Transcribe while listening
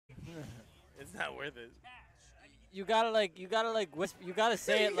It's not worth it. You gotta whisper. You gotta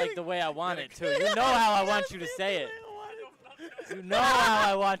say it like the way I want it to. You know how I want you to say it. You know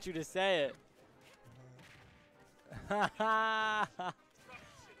how I want you to say it. All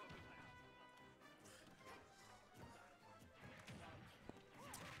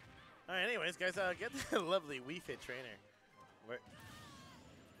right. Anyways, guys, get the lovely UIFN trainer.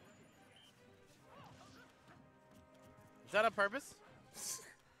 Is that on purpose?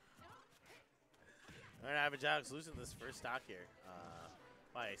 All right, Average Alex losing this first stock here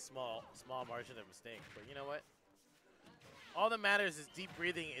by a small margin of mistake. But you know what? All that matters is deep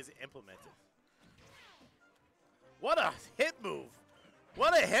breathing is implemented. What a hit move!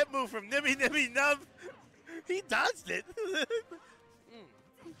 What a hit move from NibbyNibbyNub! He dodged it!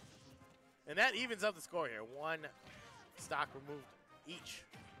 And that evens up the score here. One stock removed each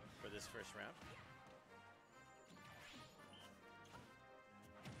for this first round.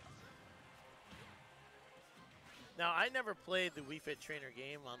 Now, I never played the UIFN trainer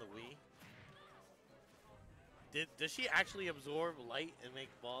game on the Wii. Does she actually absorb light and make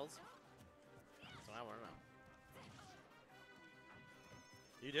balls? So I want to know.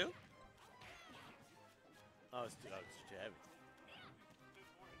 You do? Oh, it's too heavy.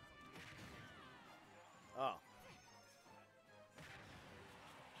 Oh.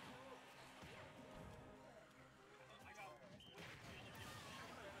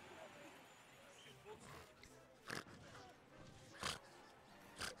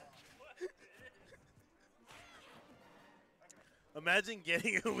 Imagine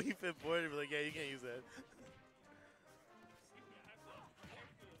getting a UIFN board and be like, yeah, you can't use that.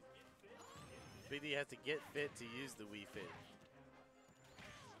 Big D has to get fit to use the UIFN.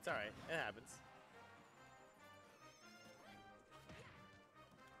 It's alright, it happens.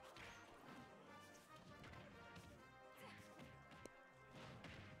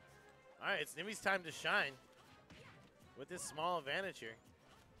 Alright, it's Nibby's time to shine with this small advantage here.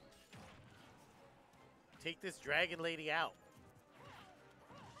 Take this Dragon Lady out.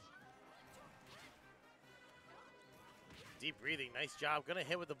 Deep breathing, nice job. Gonna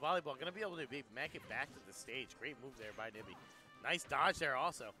hit with the volleyball. Gonna be able to make it back to the stage. Great move there by Nibby. Nice dodge there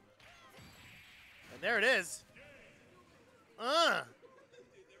also. And there it is. Don't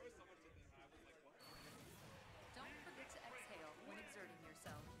forget to exhale when exerting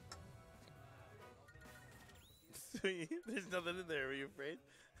yourself. There's nothing in there. Are you afraid?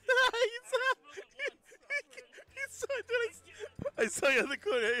 I saw you in the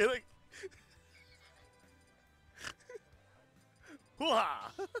corner. You're like,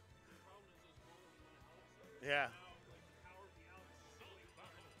 hoo-ha! Yeah.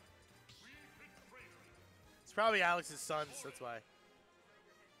 It's probably Alex's sons, that's why.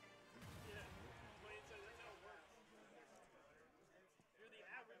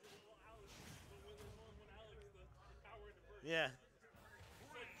 Yeah.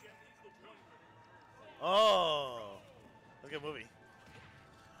 Oh. That's a good movie.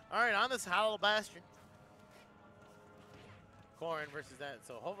 Alright, on this Hollow Bastion. Corrin versus that.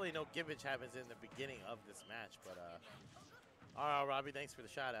 So hopefully no gibbage happens in the beginning of this match. But alright, Robbie, thanks for the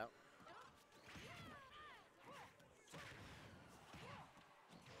shout out.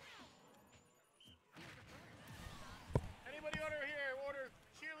 Anybody order here? Order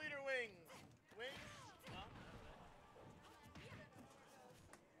cheerleader wings. Wings? No?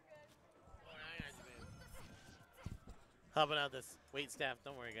 Helping out this wait staff.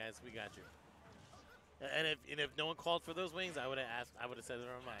 Don't worry, guys. We got you. And if no one called for those wings, I would have asked. I would have said they're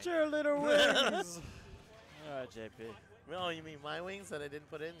mine. Cheerleader wings. All right, JP. Oh, you mean my wings that I didn't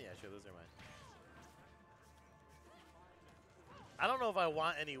put in? Yeah, sure. Those are mine. I don't know if I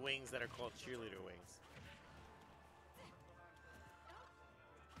want any wings that are called cheerleader wings.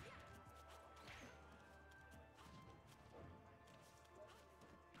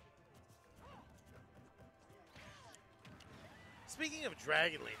 Speaking of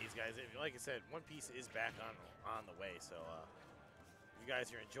Dragon Ladies, guys, like I said, One Piece is back on the way. So, if you guys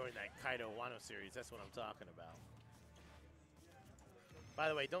are enjoying that Kaido Wano series, that's what I'm talking about.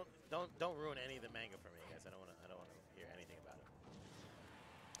 By the way, don't ruin any of the manga for me, guys. I don't want to hear anything about it.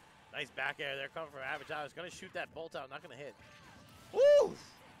 Nice back air there, coming from Average Alex. Going to shoot that bolt out, not going to hit. Woo!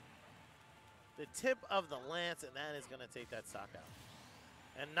 The tip of the lance, and that is going to take that stock out.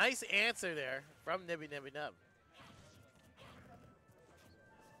 And nice answer there from NibbyNibbyNub.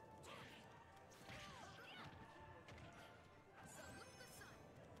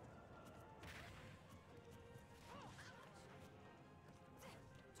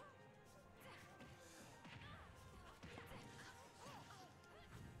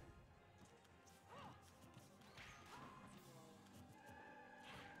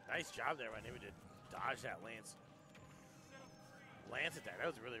 Nice job there by Nibby to dodge that Lance attack. That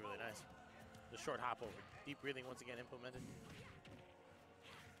was really, really nice. The short hop over. Deep breathing once again implemented.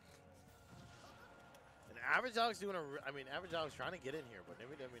 And Average Alex doing Average Alex trying to get in here, but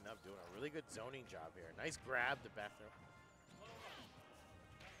NibbyNibbyNub doing a really good zoning job here. Nice grab to back throw.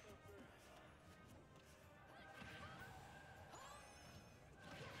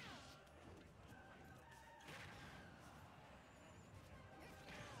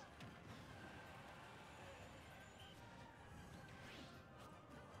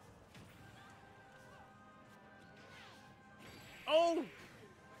 Oh!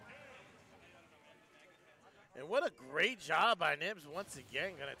 And what a great job by Nibs once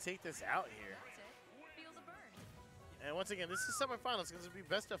again. Gonna take this out here. Feels a burn. And once again, this is semifinals. It's gonna be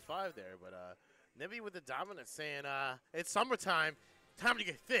best of 5 there. But Nibby with the dominance saying, it's summertime, time to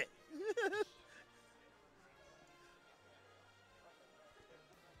get fit.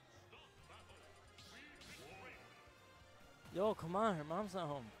 Yo, come on, her mom's not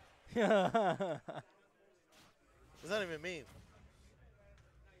home. What does that even mean?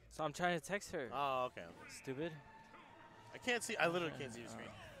 So I'm trying to text her. Oh, okay. Stupid. I can't see. I literally can't see the screen.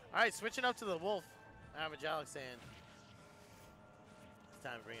 All right, switching up to the Wolf. Average Alex saying it's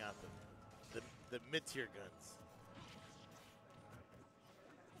time to bring out the mid-tier guns.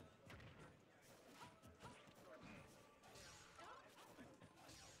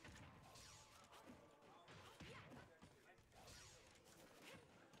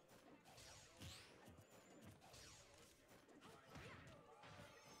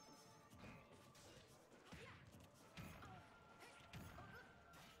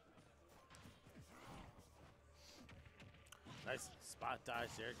 Nice spot dodge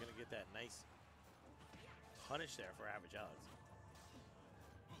there. Gonna get that nice punish there for Average Alex.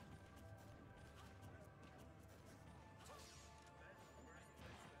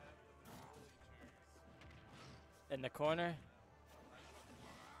 In the corner.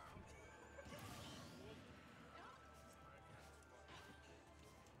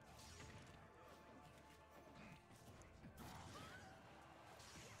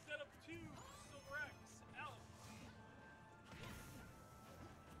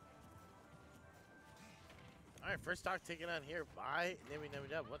 All right, first stock taken on here by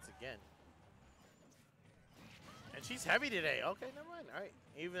NibbyNibbyNub once again. And she's heavy today. Okay, never mind. All right,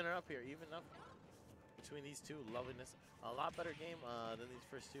 even her up here. Even up between these two. Loveliness. A lot better game than these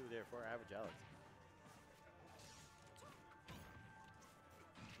first two there for Average Alex.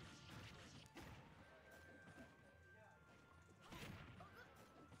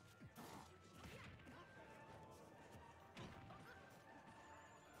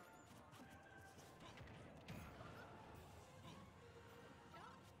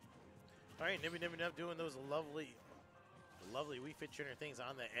 All right, NibbyNibbyNub doing those lovely Wii Fit Trainer things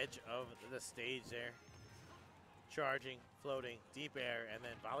on the edge of the stage there. Charging, floating, deep air, and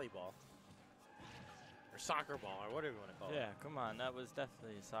then volleyball. Or soccer ball, or whatever you want to call it. Yeah, come on. That was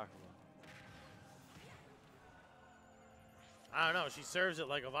definitely a soccer ball. I don't know. She serves it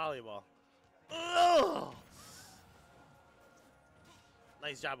like a volleyball. Ugh!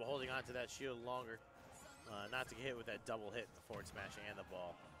 Nice job of holding on to that shield longer. Not to get hit with that double hit, the forward smash and the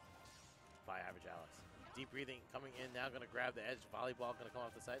ball by Average Alex. Deep breathing coming in now, gonna grab the edge. Volleyball gonna come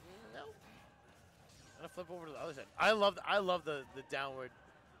off the side. No. Gonna flip over to the other side. I love the downward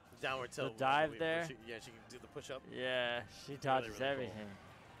tilt. The dive there. She can do the push up. Yeah, she dodges really everything. Cool.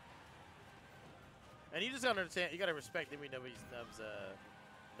 And you just gotta understand. You gotta respect NibbyNibbyNub's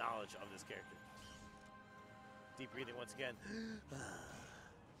knowledge of this character. Deep breathing once again.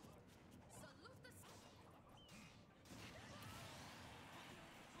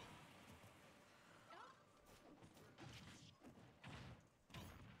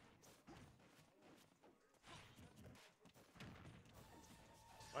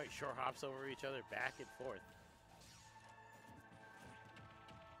 All right, short hops over each other, back and forth.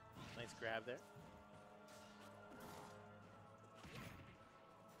 Nice grab there.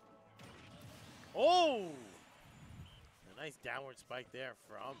 Oh! A nice downward spike there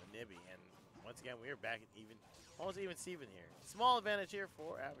from Nibby. And once again, we are back at even, almost even Steven here. Small advantage here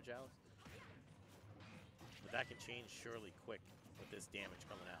for Average Alex. But that can change surely quick with this damage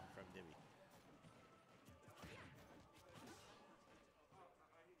coming out from Nibby.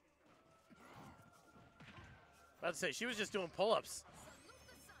 About to say, she was just doing pull-ups.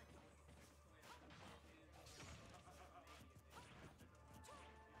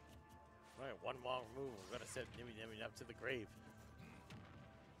 All right, one long move. We're going to send NibbyNibbyNub to the grave.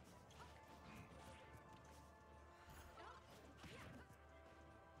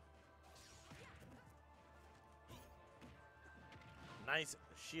 Nice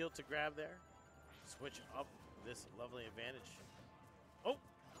shield to grab there. Switch up this lovely advantage. Oh!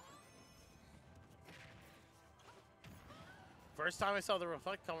 First time I saw the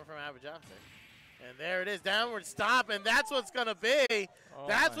reflect coming from Abijah. And there it is, downward stop, and that's what's going to be. Oh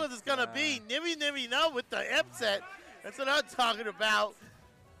that's what it's going to be. NibbyNibbyNub with the upset. That's what I'm talking about.